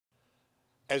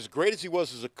As great as he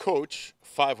was as a coach,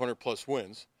 500 plus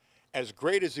wins, as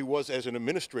great as he was as an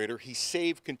administrator, he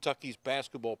saved Kentucky's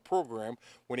basketball program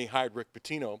when he hired Rick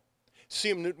Pitino.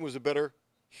 C.M. Newton was a better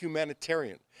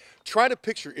humanitarian. Try to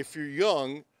picture, if you're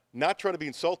young, not trying to be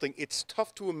insulting, it's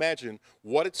tough to imagine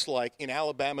what it's like in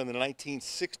Alabama in the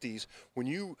 1960s when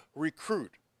you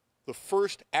recruit the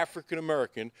first African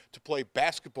American to play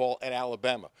basketball at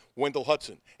Alabama, Wendell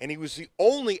Hudson. And he was the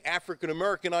only African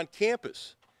American on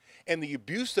campus. And the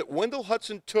abuse that Wendell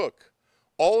Hudson took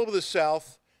all over the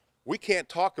South, we can't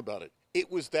talk about it.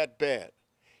 It was that bad.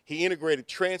 He integrated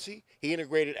Transy, he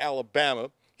integrated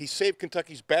Alabama, he saved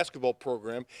Kentucky's basketball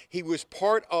program. He was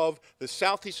part of the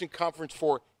Southeastern Conference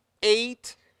for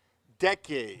 8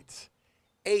 decades.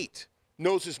 8.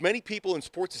 Knows as many people in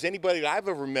sports as anybody that I've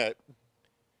ever met.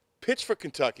 Pitched for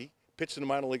Kentucky, pitched in the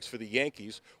minor leagues for the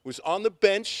Yankees, was on the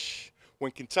bench when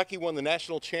Kentucky won the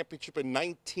national championship in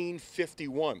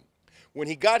 1951. When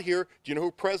he got here, do you know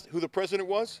who the president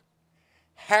was?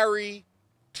 Harry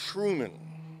Truman.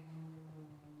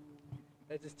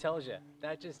 That just tells you.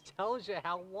 That just tells you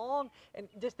how long and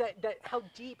just how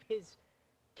deep his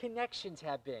connections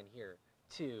have been here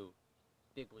to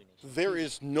Big Blue Nation. There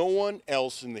is no one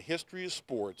else in the history of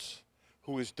sports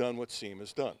who has done what C.M.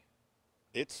 has done.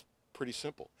 It's pretty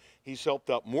simple. He's helped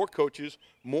out more coaches,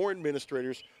 more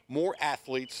administrators, more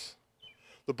athletes.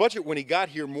 The budget when he got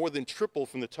here more than tripled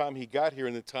from the time he got here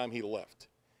and the time he left.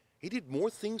 He did more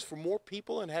things for more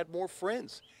people and had more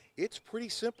friends. It's pretty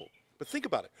simple. But think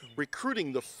about it.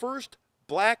 Recruiting the first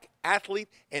black athlete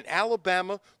in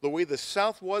Alabama the way the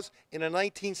South was in the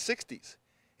 1960s.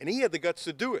 And he had the guts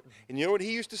to do it. And you know what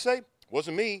he used to say? It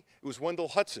wasn't me. It was Wendell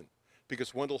Hudson.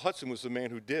 Because Wendell Hudson was the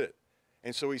man who did it.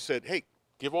 And so he said, hey,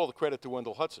 give all the credit to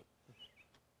Wendell Hudson.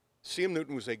 C.M.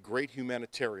 Newton was a great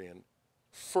humanitarian,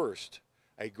 first,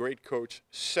 a great coach,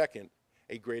 second,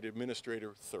 a great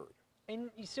administrator, third.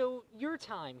 And so your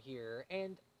time here,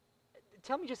 and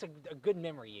tell me just a good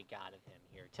memory you got of him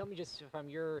here. Tell me just from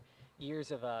your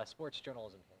years of sports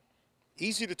journalism here.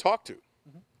 Easy to talk to.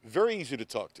 Very easy to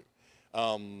talk to.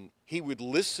 He would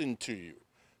listen to you.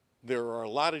 There are a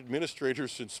lot of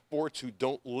administrators in sports who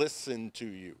don't listen to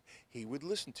you. He would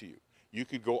listen to you. You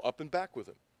could go up and back with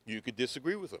him. You could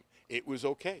disagree with him. It was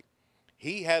okay.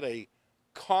 He had a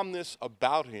calmness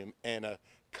about him and a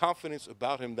confidence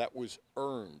about him that was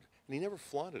earned. And he never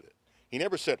flaunted it. He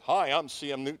never said, hi, I'm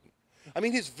C.M. Newton. I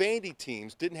mean, his Vandy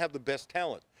teams didn't have the best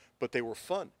talent, but they were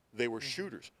fun. They were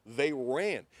shooters. They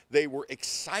ran. They were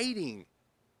exciting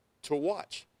to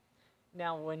watch.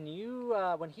 Now, when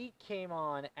he came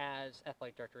on as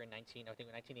athletic director in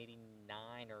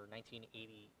 1989 or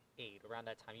 1988, around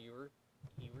that time, you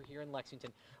were here in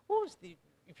Lexington. What was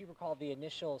if you recall, the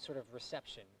initial sort of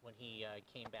reception when he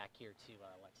came back here to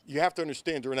Lexington? You have to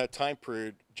understand, during that time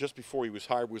period, just before he was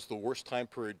hired, was the worst time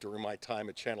period during my time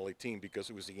at Channel 18 because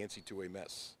it was the NC2A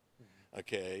mess.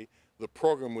 Okay, the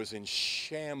program was in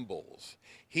shambles.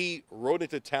 He rode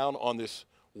into town on this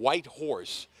white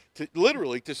horse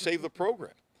literally to save the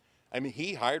program. I mean,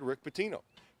 he hired Rick Pitino.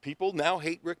 People now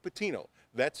hate Rick Pitino.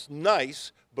 That's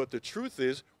nice, but the truth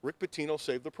is Rick Pitino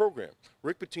saved the program.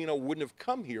 Rick Pitino wouldn't have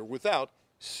come here without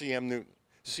C.M. Newton.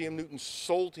 C.M. Newton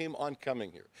sold him on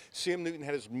coming here. C.M. Newton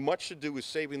had as much to do with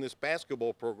saving this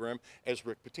basketball program as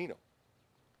Rick Pitino.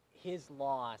 His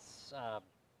loss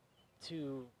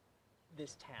to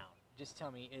this town, just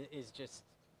tell me, is just...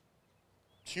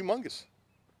 It's humongous.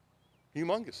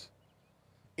 Humongous.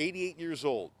 88 years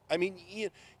old. I mean,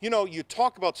 you know, you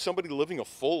talk about somebody living a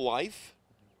full life.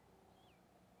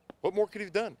 What more could he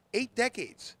have done? 8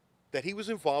 decades that he was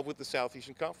involved with the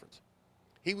Southeastern Conference.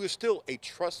 He was still a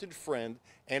trusted friend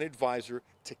and advisor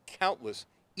to countless,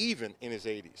 even in his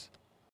 80s.